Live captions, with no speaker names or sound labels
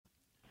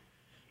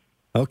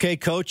Okay,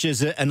 Coach,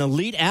 as an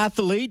elite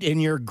athlete in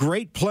your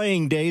great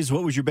playing days,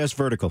 what was your best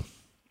vertical?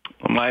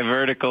 My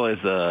vertical is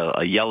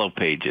a Yellow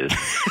Pages.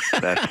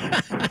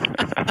 That's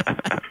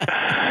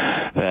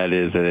that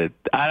is it.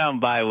 I don't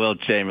buy Will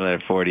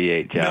Chamberlain at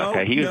 48, Joe.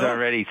 No, he was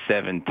already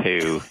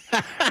 7'2".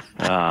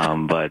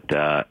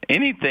 But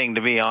anything,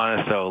 to be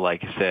honest, though,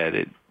 like I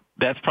said,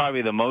 that's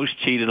probably the most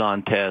cheated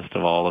on test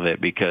of all of it,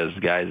 because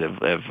guys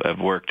have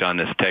worked on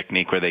this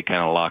technique where they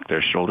kind of lock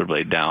their shoulder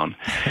blade down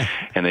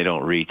and they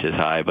don't reach as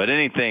high. But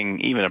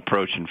anything, even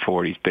approaching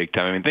 40 is big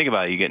time. I mean, think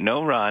about it. You get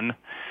no run,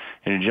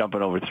 and you're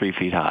jumping over 3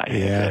 feet high.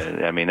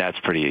 Yeah. I mean, that's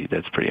pretty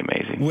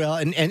amazing. Well,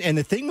 and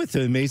the thing with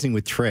the amazing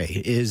with Trey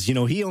is,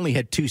 he only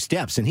had 2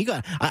 steps, and he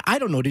got, I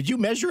don't know, did you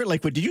measure it?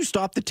 Like, did you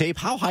stop the tape?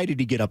 How high did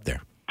he get up there?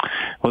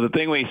 Well, the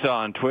thing we saw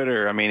on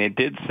Twitter, I mean, it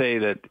did say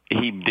that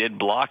he did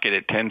block it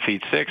at 10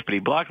 feet 6, but he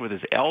blocked with his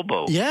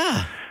elbow.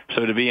 Yeah.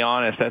 So to be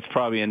honest, that's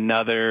probably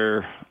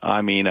another,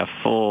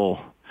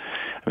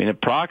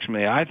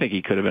 approximately, I think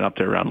he could have been up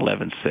there around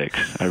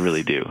 11.6. I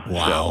really do.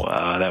 Wow.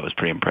 So that was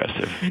pretty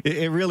impressive.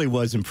 It really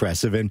was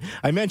impressive. And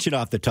I mentioned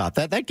off the top,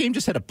 that game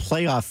just had a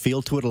playoff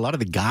feel to it. A lot of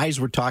the guys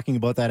were talking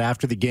about that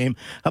after the game.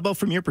 How about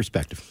from your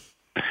perspective?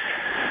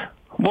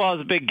 Well, it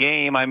was a big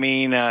game. I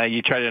mean,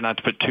 you try to not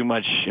to put too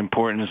much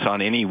importance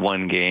on any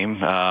one game.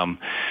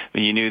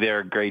 You knew they were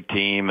a great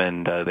team,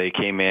 and they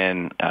came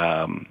in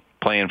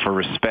playing for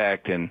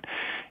respect, and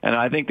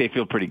I think they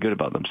feel pretty good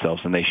about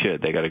themselves, and they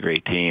should. They got a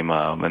great team,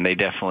 and they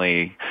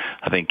definitely,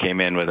 I think,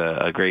 came in with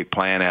a great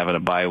plan, having a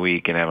bye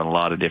week and having a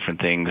lot of different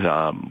things,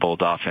 both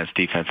offense,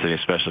 defense, and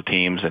special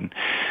teams, and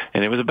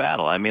it was a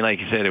battle. I mean, like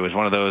you said, it was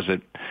one of those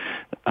that,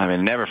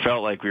 it never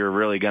felt like we were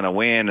really going to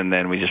win, and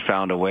then we just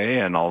found a way,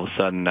 and all of a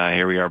sudden,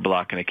 here we are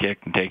blocking a kick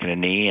and taking a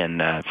knee,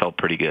 and it felt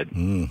pretty good.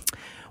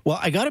 Well,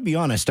 I got to be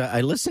honest.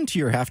 I listened to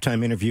your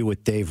halftime interview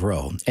with Dave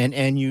Rowe,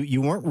 and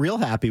you weren't real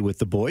happy with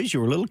the boys.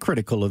 You were a little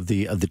critical of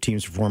the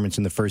team's performance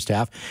in the first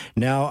half.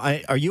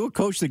 Now, are you a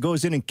coach that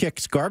goes in and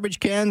kicks garbage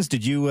cans?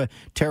 Did you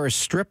tear a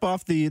strip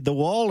off the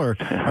wall, or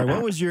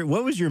what was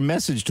your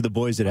message to the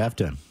boys at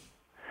halftime?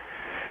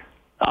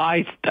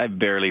 I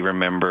barely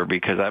remember,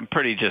 because I'm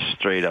pretty just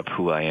straight up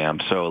who I am.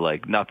 So,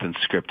 like, nothing's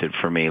scripted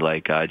for me.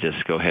 Like, I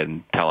just go ahead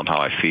and tell them how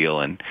I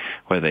feel and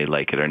whether they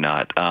like it or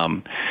not.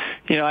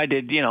 I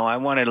did, I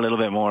wanted a little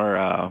bit more,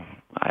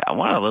 I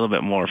wanted a little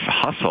bit more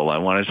hustle. I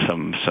wanted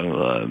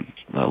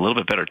a little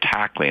bit better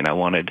tackling. I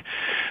wanted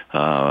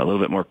a little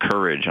bit more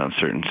courage on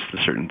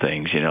certain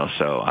things,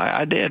 So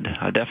I did.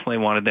 I definitely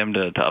wanted them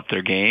to up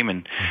their game,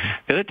 and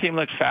the other team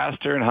looked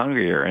faster and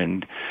hungrier.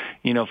 And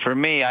for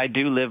me, I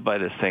do live by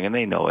this thing, and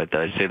they know it.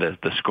 I say that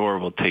the score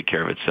will take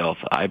care of itself.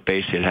 I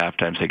basically at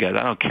halftime say, guys,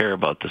 I don't care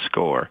about the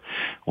score.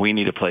 We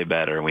need to play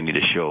better. We need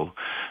to show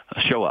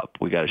up.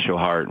 We got to show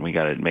heart, and we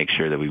got to make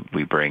sure that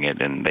we bring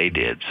it. And they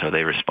did, so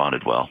they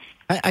responded well.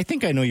 I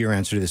think I know your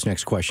answer to this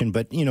next question,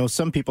 but,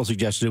 some people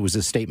suggested it was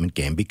a statement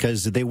game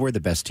because they were the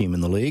best team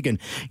in the league. And,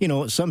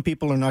 some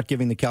people are not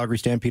giving the Calgary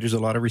Stampeders a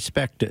lot of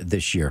respect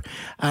this year.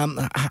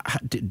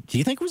 Do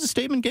you think it was a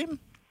statement game?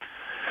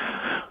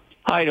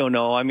 I don't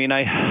know. I mean,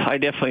 I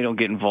definitely don't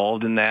get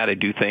involved in that. I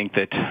do think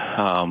that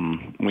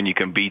when you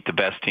can beat the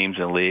best teams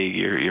in the league,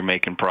 you're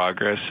making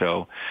progress.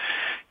 So,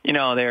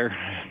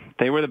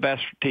 they were the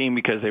best team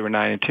because they were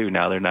 9-2.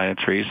 Now they're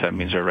 9-3, so that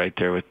means they're right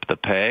there with the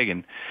peg.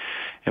 And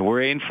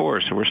we're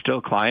 8-4, so we're still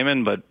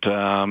climbing. But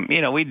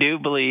we do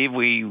believe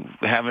we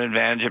have an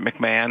advantage at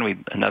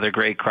McMahon. Another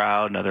great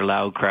crowd, another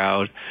loud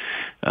crowd.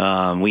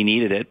 We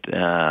needed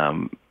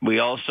it. We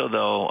also,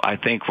 though, I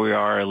think we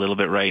are a little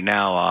bit right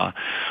now.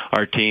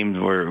 Our teams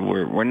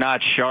we're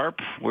not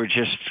sharp. We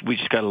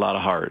just got a lot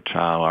of heart.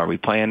 Are we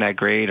playing that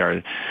great?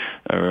 Are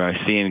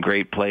I seeing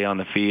great play on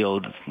the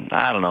field?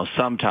 I don't know.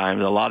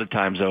 Sometimes, a lot of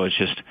times, though, it's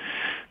just.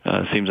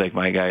 Seems like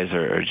my guys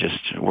are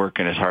just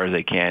working as hard as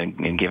they can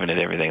and giving it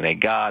everything they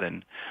got,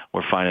 and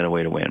we're finding a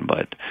way to win.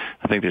 But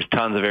I think there's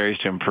tons of areas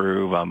to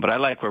improve. But I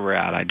like where we're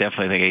at. I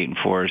definitely think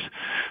 8-4 is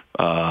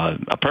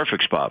a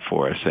perfect spot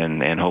for us,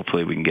 and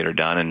hopefully we can get her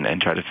done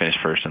and try to finish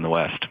first in the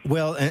West.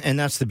 Well, and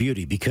that's the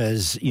beauty,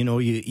 because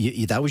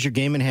you that was your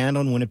game in hand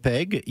on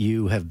Winnipeg.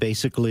 You have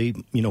basically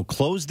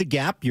closed the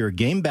gap. You're a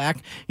game back.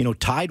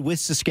 Tied with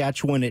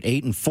Saskatchewan at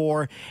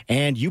 8-4,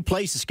 and you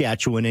play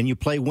Saskatchewan and you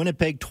play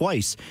Winnipeg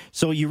twice.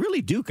 So you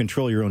really do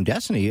control your own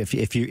destiny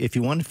if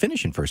you want to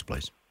finish in first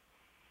place.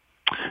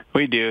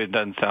 We do. It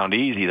doesn't sound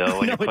easy, though,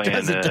 when No, you're playing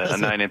a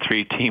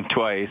 9-3 team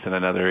twice and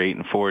another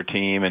 8-4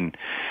 team. And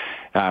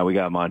we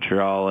got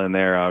Montreal in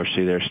there.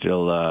 Obviously, they're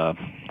still, I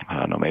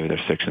don't know, maybe they're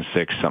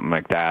 6-6, something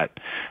like that.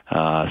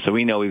 So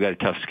we know we've got a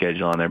tough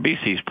schedule on there.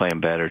 BC's playing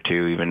better,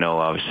 too, even though,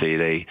 obviously,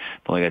 they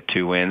only got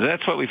 2 wins.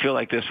 That's what we feel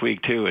like this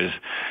week, too, is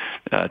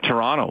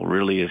Toronto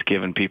really has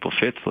given people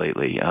fits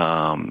lately.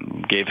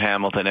 Gave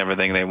Hamilton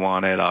everything they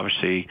wanted,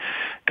 obviously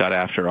got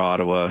after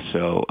Ottawa.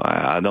 So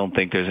I don't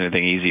think there's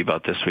anything easy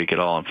about this week at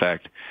all. In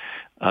fact,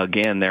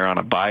 again, they're on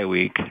a bye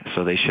week,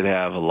 so they should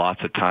have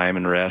lots of time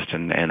and rest,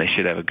 and they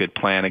should have a good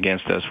plan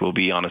against us. We'll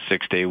be on a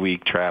 6-day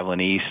week traveling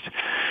east,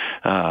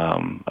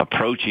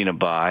 approaching a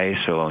bye,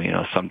 so,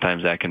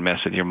 sometimes that can mess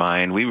with your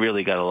mind. We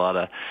really got a lot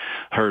of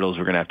hurdles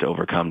we're going to have to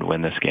overcome to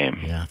win this game.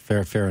 Yeah,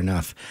 fair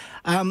enough.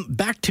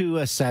 Back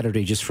to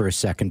Saturday just for a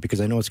second, because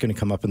I know it's going to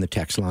come up in the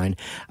text line.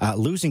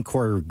 Losing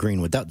Corey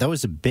Greenwood, that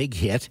was a big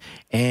hit,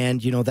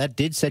 and, that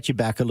did set you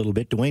back a little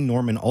bit. Dwayne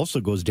Norman also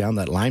goes down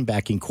that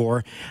linebacking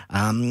core.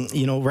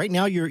 Right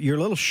now you're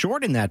a little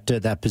short in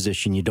that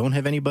position. You don't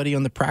have anybody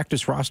on the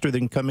practice roster that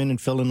can come in and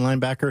fill in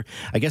linebacker.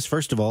 I guess,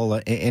 first of all,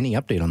 any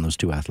update on those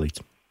two athletes?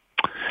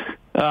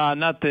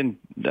 Nothing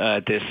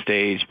at this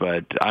stage,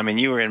 but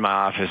you were in my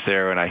office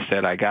there when I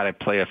said I got to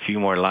play a few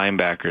more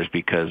linebackers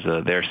because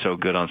they're so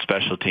good on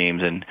special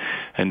teams, and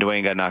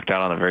Dwayne got knocked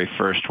out on the very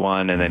first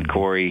one, and then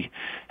Corey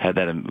had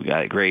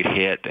that great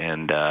hit,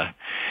 and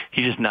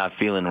he's just not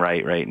feeling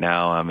right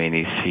now.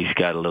 He's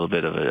got a little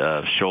bit of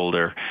a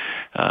shoulder.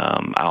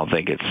 I don't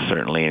think it's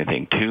certainly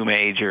anything too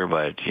major,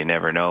 but you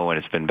never know when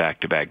it's been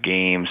back-to-back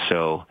games,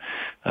 so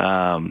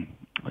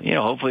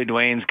hopefully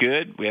Dwayne's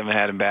good. We haven't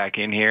had him back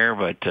in here,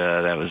 but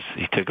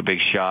he took a big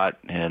shot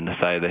in the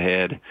side of the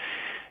head,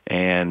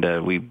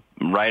 and we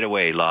right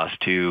away lost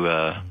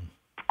two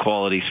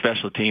quality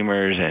special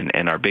teamers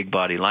and our big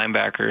body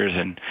linebackers,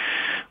 and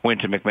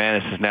Winton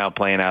McManus is now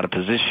playing out of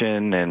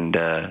position, and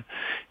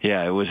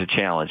it was a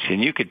challenge,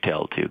 and you could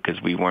tell too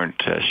because we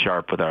weren't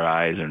sharp with our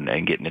eyes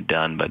and getting it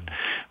done, but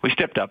we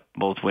stepped up.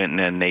 Both Winton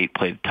and Nate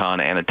played a ton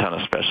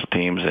of special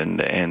teams,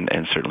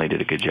 and certainly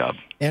did a good job.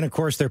 And of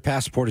course, their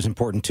passport is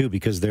important too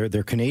because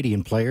they're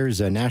Canadian players,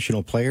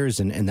 national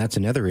players, and that's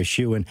another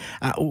issue. And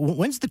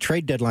when's the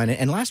trade deadline?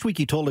 And last week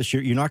you told us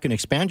you're not going to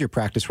expand your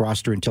practice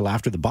roster until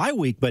after the bye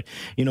week. But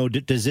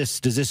does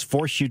this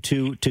force you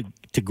to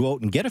go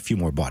out and get a few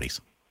more bodies?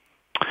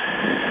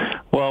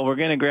 Well, we're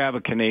going to grab a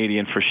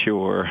Canadian for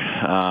sure.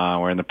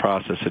 We're in the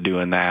process of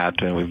doing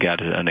that, and we've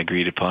got an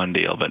agreed-upon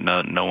deal, but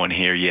no one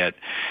here yet.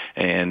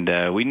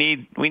 And we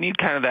need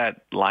kind of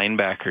that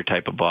linebacker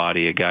type of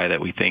body, a guy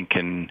that we think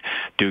can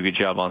do a good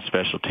job on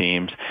special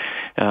teams.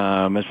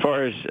 As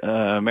far as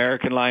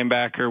American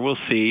linebacker, we'll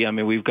see.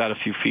 We've got a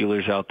few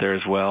feelers out there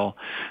as well.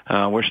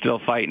 We're still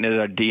fighting at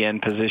our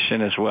DN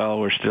position as well.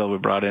 We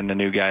brought in a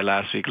new guy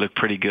last week, looked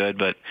pretty good,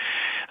 but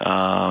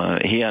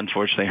he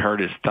unfortunately hurt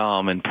his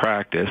thumb in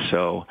practice,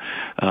 so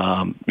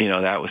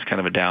that was kind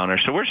of a downer.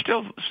 So we're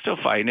still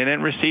fighting it,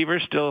 and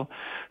receivers still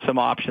some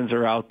options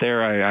are out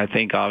there. I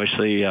think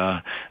obviously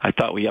I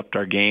thought we upped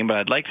our game, but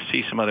I'd like to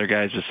see some other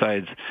guys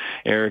besides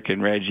Eric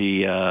and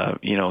Reggie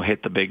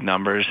hit the big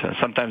numbers.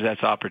 Sometimes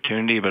that's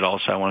opportunity, but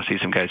also I want to see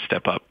some guys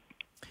step up.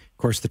 Of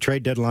course, the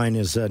trade deadline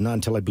is not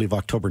until, I believe,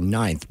 October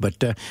 9th, but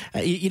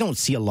you don't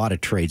see a lot of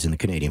trades in the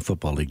Canadian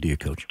Football League, do you,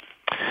 Coach?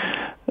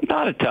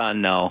 Not a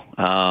ton, no.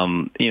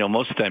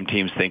 Most of the time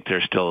teams think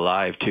they're still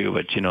alive too,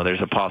 but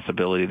there's a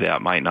possibility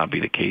that might not be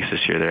the case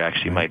this year. There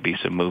actually might be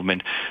some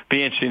movement.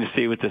 Be interesting to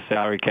see with the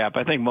salary cap.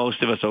 I think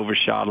most of us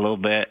overshot a little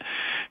bit,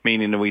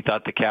 meaning that we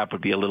thought the cap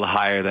would be a little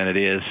higher than it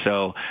is.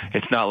 So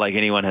it's not like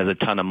anyone has a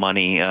ton of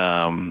money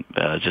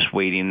just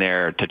waiting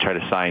there to try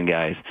to sign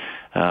guys.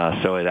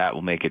 So that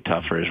will make it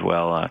tougher as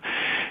well.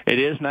 It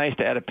is nice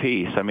to add a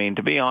piece.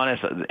 To be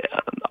honest,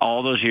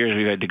 all those years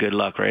we've had the good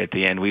luck right at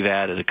the end. We've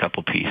added a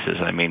couple pieces.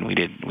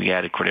 We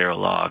added Cordero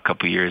Law a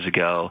couple years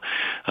ago.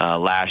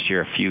 Last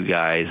year, a few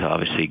guys.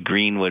 Obviously,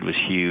 Greenwood was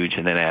huge,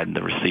 and then adding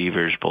the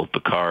receivers, both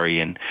Bakari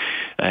and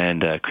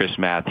Chris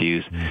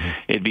Matthews. Mm-hmm.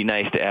 It'd be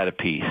nice to add a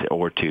piece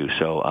or two.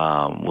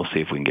 So we'll see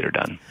if we can get her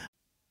done.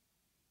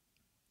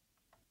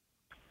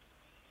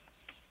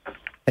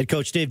 Head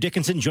coach Dave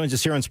Dickenson joins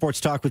us here on Sports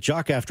Talk with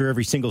Jock after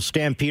every single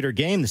Stampeder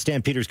game. The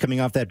Stampeders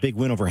coming off that big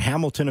win over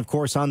Hamilton, of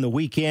course, on the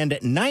weekend.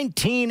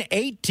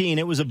 19-18.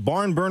 It was a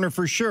barn burner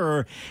for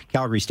sure.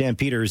 Calgary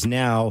Stampeders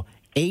now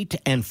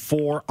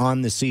 8-4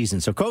 on the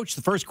season. So, Coach,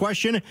 the first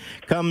question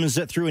comes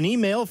through an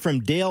email from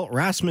Dale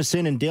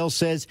Rasmussen, and Dale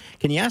says,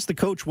 can you ask the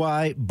coach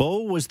why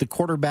Bo was the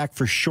quarterback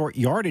for short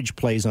yardage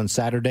plays on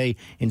Saturday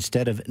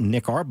instead of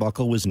Nick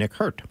Arbuckle? Was Nick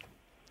hurt?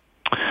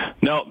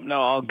 No,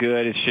 all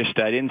good. It's just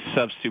I didn't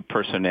substitute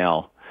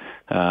personnel.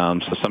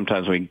 So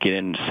sometimes we get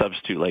in and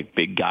substitute like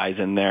big guys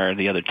in there.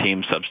 The other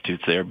team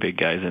substitutes their big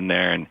guys in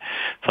there, and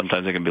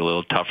sometimes it can be a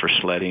little tougher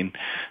sledding.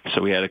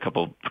 So we had a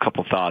couple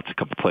thoughts, a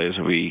couple plays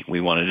that we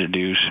wanted to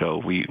do. So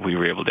we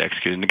were able to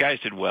execute, and the guys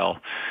did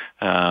well.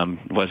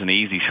 It wasn't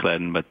easy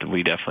sledding, but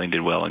we definitely did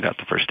well and got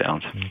the first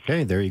downs.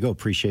 Okay, there you go.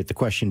 Appreciate the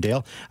question,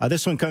 Dale.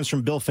 This one comes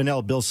from Bill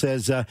Fennell. Bill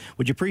says,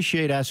 would you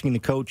appreciate asking the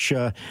coach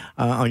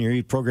on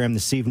your program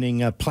this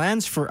evening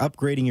plans for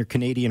upgrading your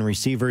Canadian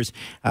receivers?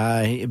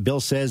 Bill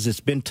says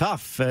it's been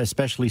tough,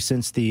 especially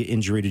since the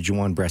injury to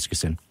Juwan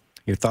Brescison.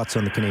 Your thoughts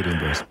on the Canadian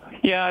boys?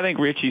 Yeah, I think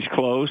Richie's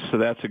close, so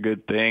that's a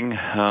good thing.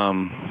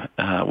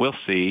 We'll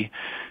see.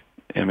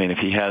 If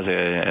he has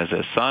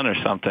a son or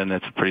something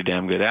that's a pretty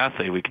damn good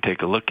athlete, we could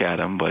take a look at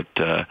him. But,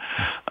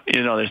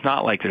 there's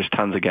not like there's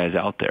tons of guys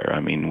out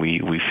there.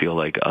 We feel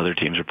like other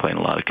teams are playing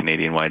a lot of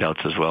Canadian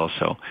wideouts as well.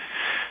 So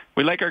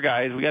we like our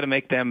guys. We got to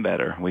make them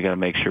better. We got to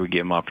make sure we give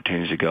them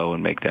opportunities to go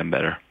and make them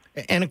better.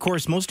 And, of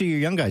course, most of your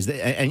young guys,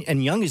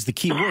 and young is the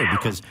key word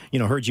because,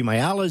 Hergy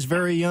Mayala is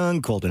very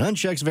young, Colton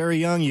Hunchak's very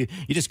young. You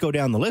just go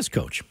down the list,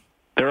 Coach.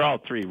 They're all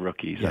three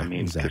rookies. Yeah, I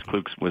mean, because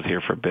exactly. Klukes was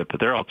here for a bit,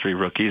 but they're all three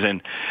rookies.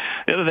 And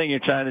the other thing you're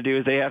trying to do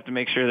is they have to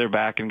make sure they're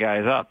backing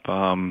guys up.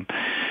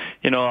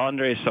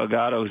 Andres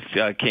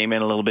Salgado came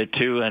in a little bit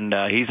too, and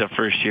he's a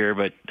first year,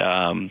 but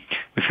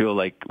we feel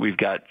like we've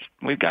got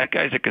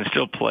guys that can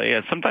still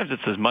play. Sometimes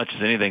it's as much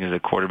as anything as the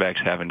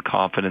quarterbacks having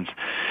confidence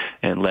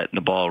and letting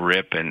the ball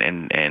rip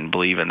and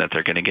believing that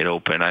they're going to get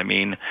open. I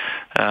mean,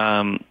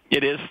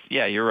 it is.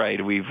 Yeah, you're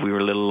right. We were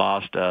a little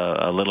lost,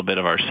 a little bit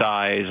of our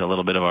size, a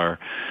little bit of our,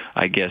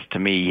 I guess to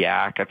me,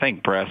 yak. I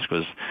think Bresk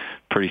was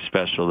pretty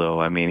special though.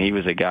 I mean, he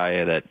was a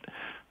guy that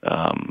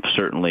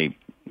certainly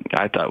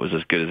I thought was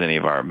as good as any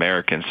of our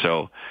Americans.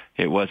 So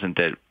it wasn't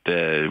that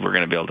we're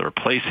going to be able to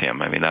replace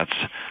him. I mean, that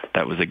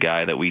was a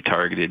guy that we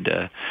targeted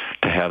to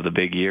have the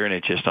big year, and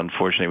it just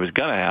unfortunately was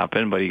going to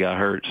happen, but he got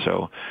hurt.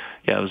 So,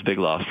 yeah, it was a big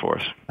loss for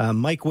us.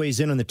 Mike weighs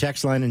in on the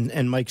text line,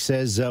 and Mike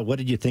says, what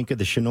did you think of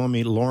the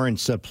Shinomi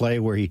Lawrence play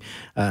where he,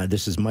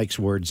 this is Mike's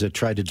words,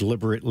 tried to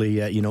deliberately,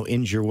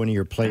 injure one of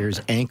your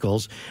players'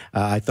 ankles?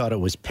 I thought it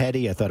was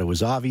petty. I thought it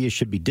was obvious,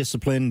 should be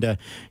disciplined.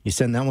 You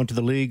send that one to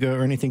the league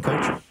or anything,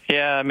 Coach?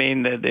 Yeah, I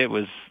mean,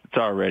 it's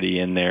already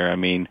in there. I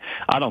mean,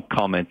 I don't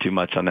comment too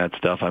much on that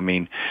stuff. I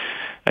mean,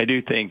 I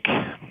do think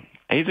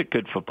he's a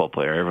good football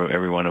player.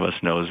 Every one of us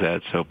knows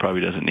that, so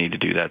probably doesn't need to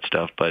do that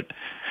stuff. But,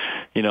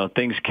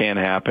 things can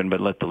happen,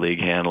 but let the league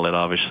handle it.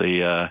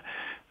 Obviously,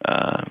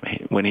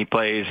 when he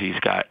plays, he's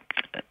got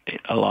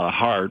a lot of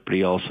heart, but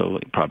he also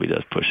probably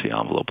does push the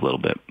envelope a little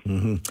bit.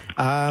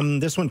 Mm-hmm.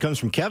 This one comes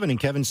from Kevin, and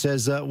Kevin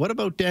says, what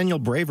about Daniel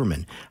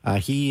Braverman?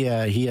 He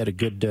had a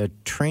good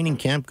training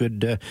camp,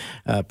 good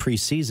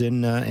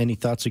preseason. Any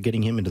thoughts of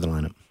getting him into the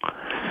lineup?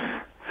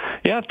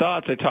 Yeah,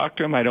 thoughts. I talked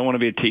to him. I don't want to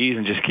be a tease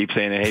and just keep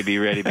saying, hey, be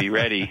ready, be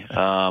ready.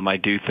 I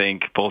do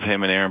think both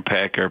him and Aaron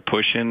Peck are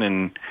pushing,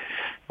 and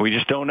we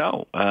just don't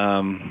know.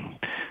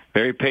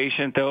 Very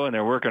patient, though, and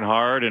they're working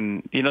hard.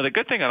 And, the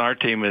good thing on our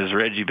team is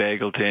Reggie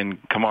Bagleton,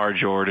 Kamar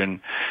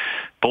Jordan,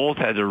 both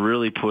had to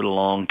really put a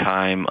long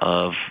time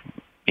of,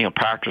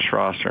 practice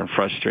roster and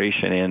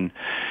frustration in.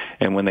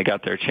 And when they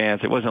got their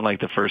chance, it wasn't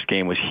like the first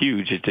game was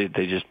huge.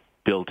 They just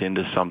built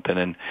into something,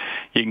 and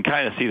you can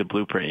kind of see the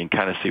blueprint. You can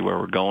kind of see where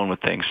we're going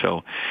with things.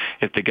 So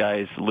if the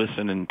guys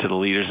listen to the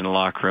leaders in the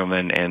locker room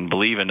and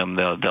believe in them,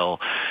 they'll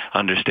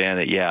understand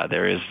that, yeah,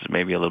 there is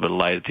maybe a little bit of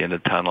light at the end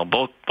of the tunnel.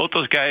 Both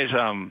those guys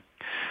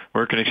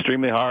working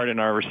extremely hard in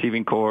our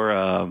receiving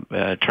core,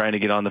 trying to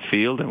get on the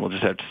field, and we'll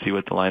just have to see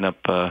what the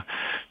lineup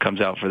comes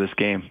out for this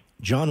game.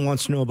 John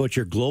wants to know about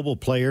your global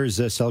players,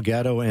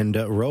 Salgado and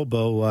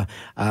Robo.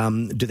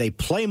 Do they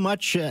play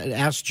much?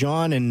 Ask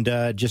John, and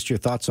just your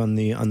thoughts on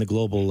the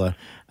global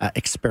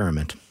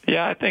experiment.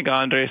 Yeah, I think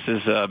Andres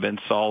has been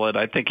solid.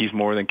 I think he's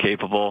more than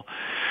capable.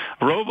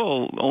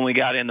 Robo only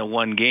got in the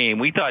one game.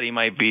 We thought he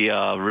might be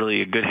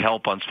really a good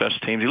help on special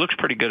teams. He looks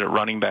pretty good at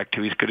running back,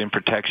 too. He's good in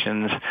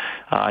protections.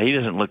 He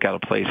doesn't look out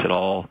of place at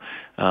all.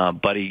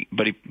 But he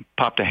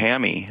popped a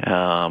hammy.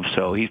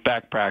 So he's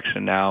back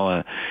practicing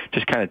now,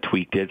 just kind of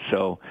tweaked it.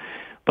 So,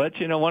 but,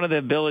 one of the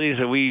abilities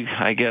that we,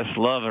 I guess,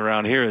 love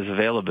around here is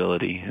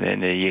availability.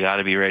 And you got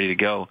to be ready to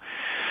go.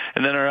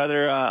 And then our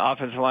other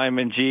offensive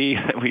lineman, G,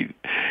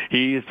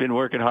 he's been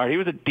working hard. He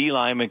was a D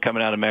lineman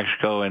coming out of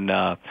Mexico,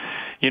 and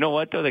you know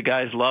what though, the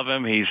guys love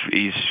him.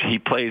 He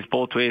plays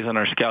both ways on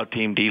our scout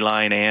team, D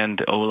line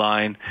and O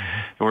line,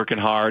 working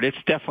hard. It's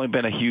definitely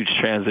been a huge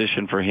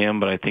transition for him,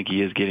 but I think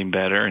he is getting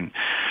better, and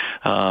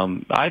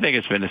I think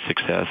it's been a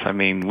success. I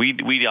mean,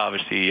 we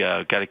obviously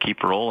got to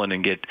keep rolling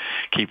and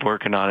keep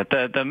working on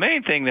it. The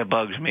main thing that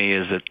bugs me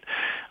is that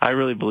I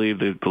really believe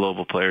the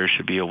global players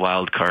should be a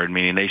wild card,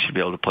 meaning they should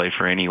be able to play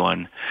for anyone.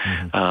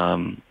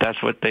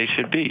 That's what they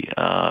should be,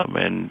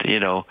 and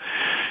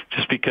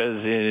just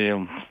because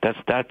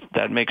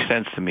that makes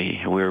sense to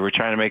me. We're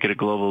trying to make it a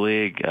global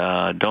league.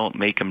 Don't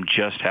make them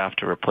just have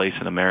to replace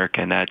an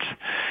American.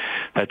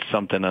 That's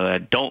something that I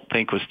don't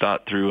think was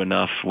thought through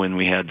enough when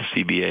we had the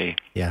CBA.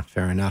 Yeah,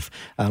 fair enough.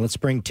 Let's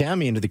bring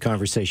Tammy into the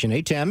conversation.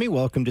 Hey, Tammy,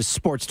 welcome to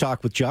Sports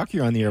Talk with Jock.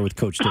 You're on the air with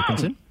Coach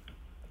Dickinson.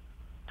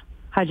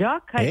 Hi,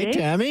 Jock. Hi, Hey, Dave.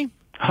 Tammy.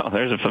 Oh,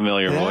 there's a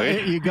familiar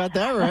voice. You got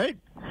that right.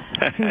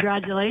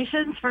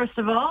 Congratulations, first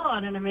of all,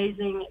 on an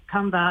amazing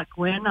comeback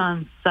win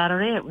on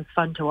Saturday. It was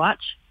fun to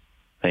watch.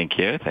 Thank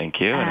you.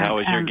 And how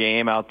was your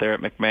game out there at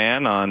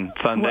McMahon on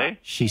Sunday?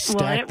 She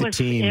stacked the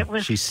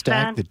team. She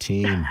stacked the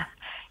team.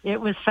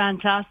 It was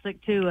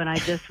fantastic, too, and I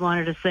just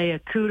wanted to say a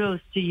kudos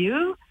to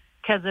you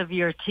because of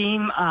your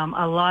team.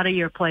 A lot of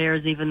your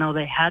players, even though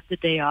they had the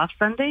day off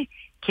Sunday,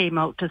 came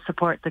out to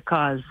support the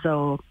cause.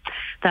 So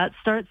that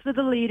starts with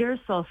the leaders.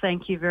 So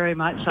thank you very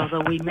much.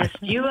 Although we missed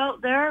you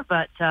out there,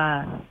 but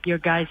your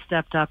guys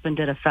stepped up and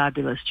did a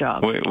fabulous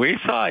job. We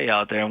saw you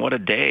out there, and what a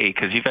day,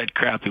 because you've had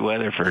crappy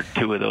weather for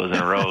 2 of those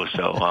in a row.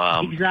 So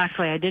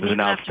exactly, I didn't even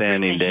have to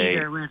bring the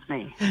heater with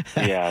me.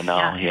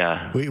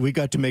 Yeah. We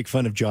got to make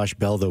fun of Josh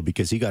Bell though,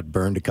 because he got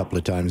burned a couple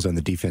of times on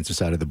the defensive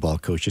side of the ball,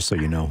 Coach. Just so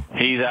you know,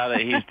 he's out.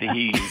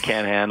 He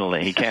can't handle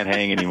it. He can't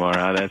hang anymore.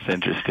 Huh? That's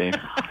interesting.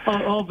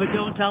 Oh, but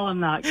don't tell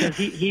him that, because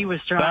he was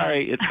trying.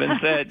 Sorry, it's been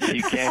said.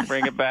 You can't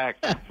bring it back.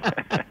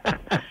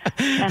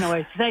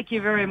 Anyways, thank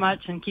you very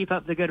much, and keep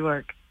up the good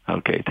work.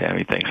 Okay,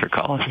 Tammy, thanks for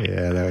calling.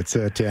 Yeah, that's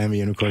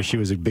Tammy. And, of course, she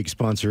was a big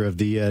sponsor of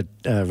the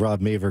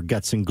Rob Maver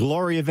Guts and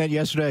Glory event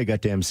yesterday. I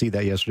got to MC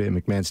that yesterday at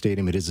McMahon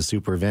Stadium. It is a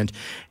super event.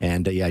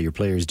 And, your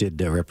players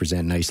did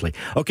represent nicely.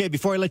 Okay,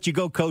 before I let you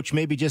go, Coach,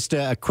 maybe just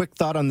a quick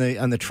thought on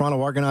the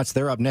Toronto Argonauts.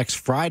 They're up next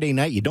Friday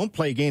night. You don't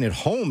play again at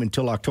home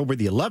until October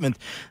the 11th.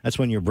 That's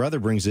when your brother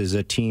brings his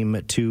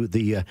team to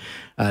the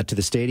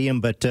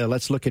stadium. But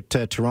let's look at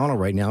Toronto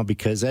right now,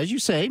 because, as you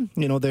say,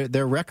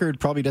 their record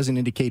probably doesn't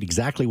indicate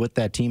exactly what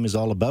that team is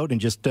all about. And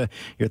just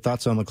your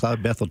thoughts on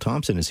McLeod Bethel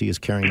Thompson as he is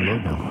carrying the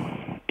load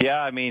now. Yeah,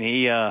 I mean,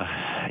 he's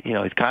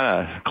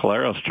kind of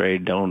Caleros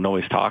trade. Don't know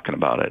he's talking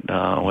about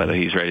it. Whether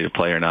he's ready to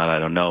play or not, I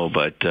don't know.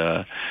 But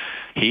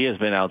he has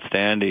been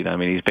outstanding. I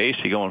mean, he's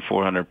basically going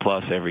 400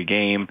 plus every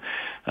game.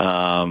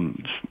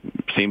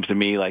 Seems to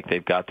me like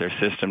they've got their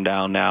system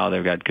down now.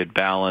 They've got good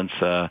balance.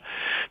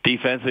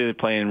 Defensively, they're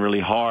playing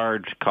really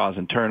hard,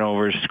 causing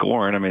turnovers,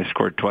 scoring. I mean, they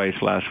scored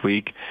twice last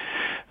week.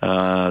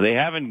 They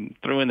haven't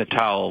threw in the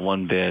towel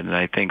one bit, and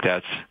I think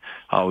that's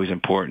always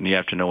important. You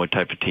have to know what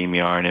type of team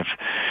you are, and if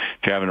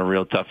you're having a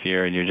real tough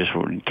year and you're just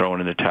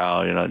throwing in the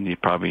towel, you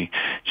probably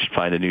should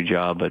find a new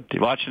job. But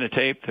watching the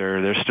tape,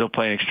 they're still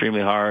playing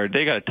extremely hard.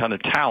 They got a ton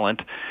of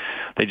talent.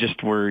 They just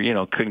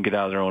couldn't get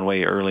out of their own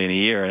way early in the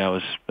year, and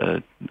that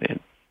was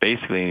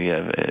basically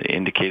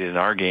indicated in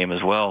our game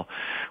as well.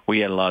 We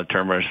had a lot of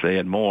turnovers, they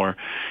had more,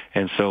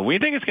 and so we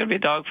think it's going to be a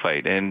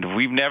dogfight. And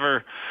we've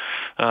never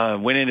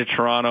went into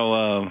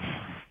Toronto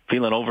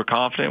feeling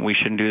overconfident. We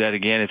shouldn't do that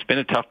again. It's been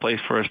a tough place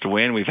for us to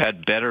win. We've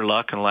had better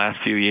luck in the last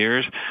few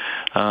years.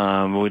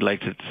 We'd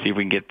like to see if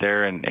we can get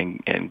there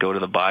and go to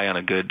the bye on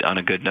a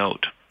good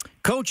note.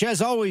 Coach,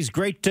 as always,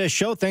 great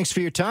show. Thanks for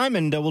your time,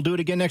 and we'll do it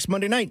again next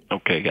Monday night.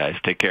 Okay, guys.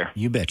 Take care.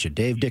 You betcha.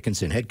 Dave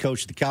Dickenson, head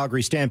coach of the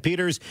Calgary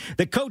Stampeders,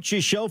 the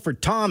Coaches Show for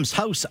Tom's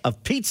House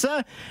of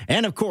Pizza.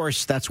 And, of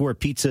course, that's where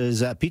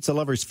pizza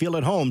lovers feel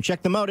at home.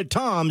 Check them out at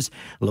Tom's,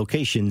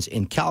 locations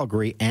in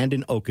Calgary and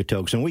in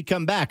Okotoks. So when we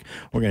come back,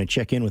 we're going to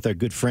check in with our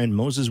good friend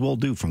Moses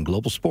Woldu from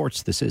Global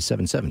Sports. This is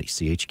 770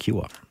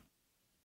 CHQR.